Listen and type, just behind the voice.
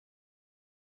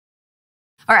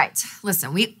All right,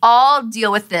 listen, we all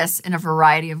deal with this in a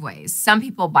variety of ways. Some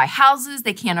people buy houses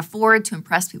they can't afford to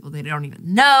impress people they don't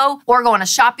even know, or go on a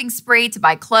shopping spree to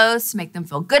buy clothes to make them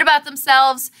feel good about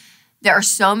themselves. There are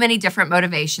so many different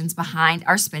motivations behind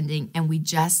our spending, and we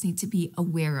just need to be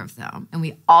aware of them. And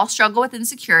we all struggle with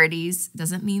insecurities.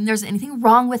 Doesn't mean there's anything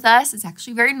wrong with us. It's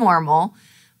actually very normal,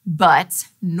 but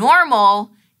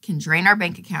normal can drain our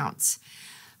bank accounts.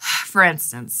 For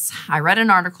instance, I read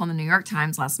an article in the New York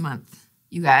Times last month.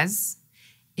 You guys,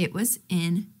 it was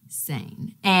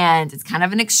insane. And it's kind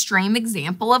of an extreme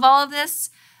example of all of this,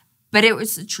 but it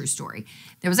was a true story.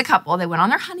 There was a couple, they went on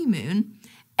their honeymoon,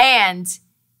 and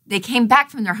they came back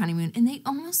from their honeymoon, and they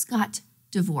almost got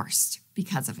divorced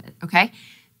because of it, okay?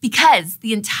 Because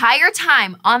the entire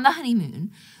time on the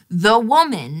honeymoon, the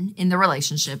woman in the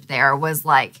relationship there was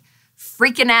like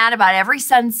freaking out about every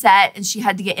sunset, and she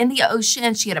had to get in the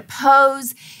ocean. She had to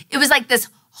pose. It was like this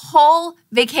whole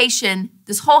vacation,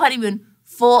 this whole honeymoon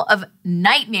full of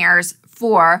nightmares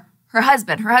for her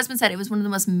husband. Her husband said it was one of the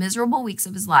most miserable weeks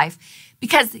of his life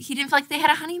because he didn't feel like they had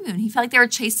a honeymoon. He felt like they were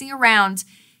chasing around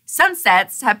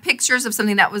sunsets to have pictures of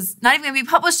something that was not even going to be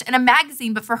published in a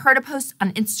magazine, but for her to post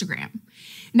on Instagram.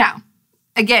 Now,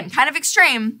 again, kind of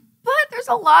extreme, but there's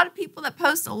a lot of people that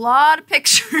post a lot of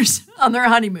pictures on their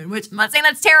honeymoon, which I'm not saying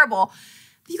that's terrible.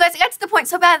 But you guys, it got to the point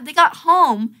so bad that they got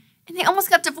home and they almost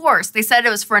got divorced. They said it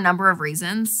was for a number of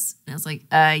reasons. And I was like,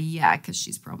 yeah, because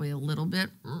she's probably a little bit,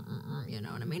 you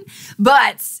know what I mean?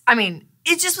 But, I mean,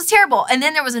 it just was terrible. And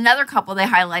then there was another couple they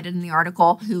highlighted in the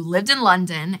article who lived in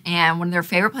London, and one of their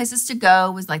favorite places to go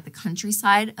was like the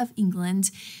countryside of England.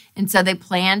 And so they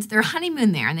planned their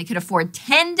honeymoon there, and they could afford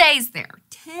 10 days there.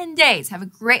 10 days, have a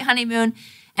great honeymoon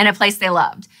in a place they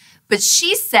loved. But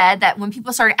she said that when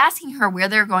people started asking her where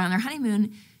they were going on their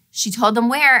honeymoon, she told them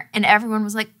where, and everyone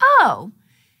was like, oh,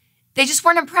 they just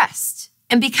weren't impressed.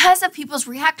 And because of people's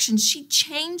reactions, she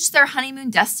changed their honeymoon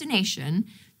destination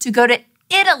to go to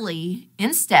Italy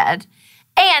instead.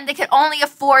 And they could only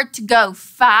afford to go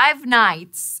 5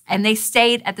 nights. And they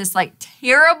stayed at this like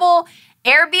terrible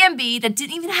Airbnb that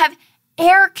didn't even have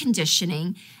air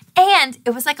conditioning. And it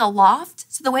was like a loft.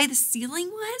 So the way the ceiling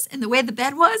was and the way the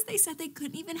bed was, they said they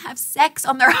couldn't even have sex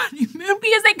on their honeymoon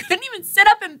because they couldn't even sit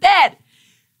up in bed.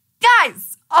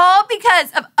 Guys, all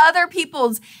because of other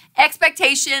people's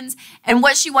expectations and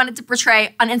what she wanted to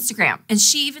portray on Instagram. And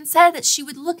she even said that she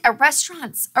would look at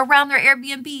restaurants around their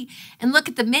Airbnb and look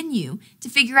at the menu to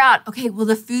figure out, okay, will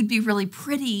the food be really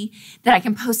pretty that I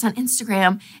can post on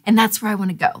Instagram? And that's where I want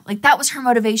to go. Like that was her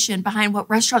motivation behind what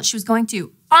restaurant she was going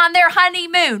to on their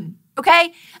honeymoon,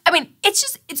 okay? I mean,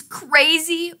 it's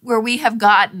crazy where we have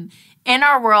gotten in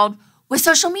our world with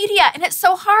social media. And it's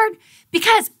so hard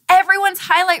because everyone's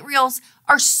highlight reels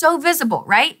are so visible,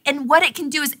 right? And what it can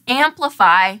do is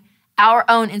amplify our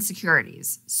own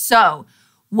insecurities. So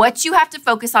what you have to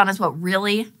focus on is what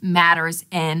really matters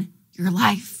in your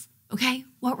life, okay?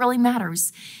 What really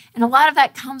matters. And a lot of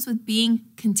that comes with being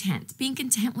content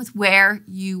with where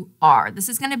you are. This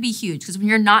is going to be huge because when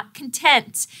you're not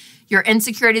content, your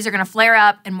insecurities are going to flare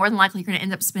up and more than likely you're going to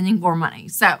end up spending more money.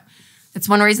 So that's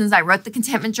one of the reasons I wrote the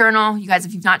contentment journal. You guys,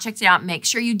 if you've not checked it out, make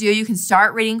sure you do. You can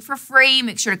start reading for free.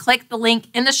 Make sure to click the link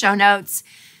in the show notes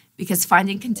because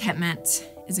finding contentment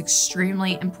is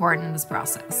extremely important in this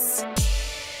process.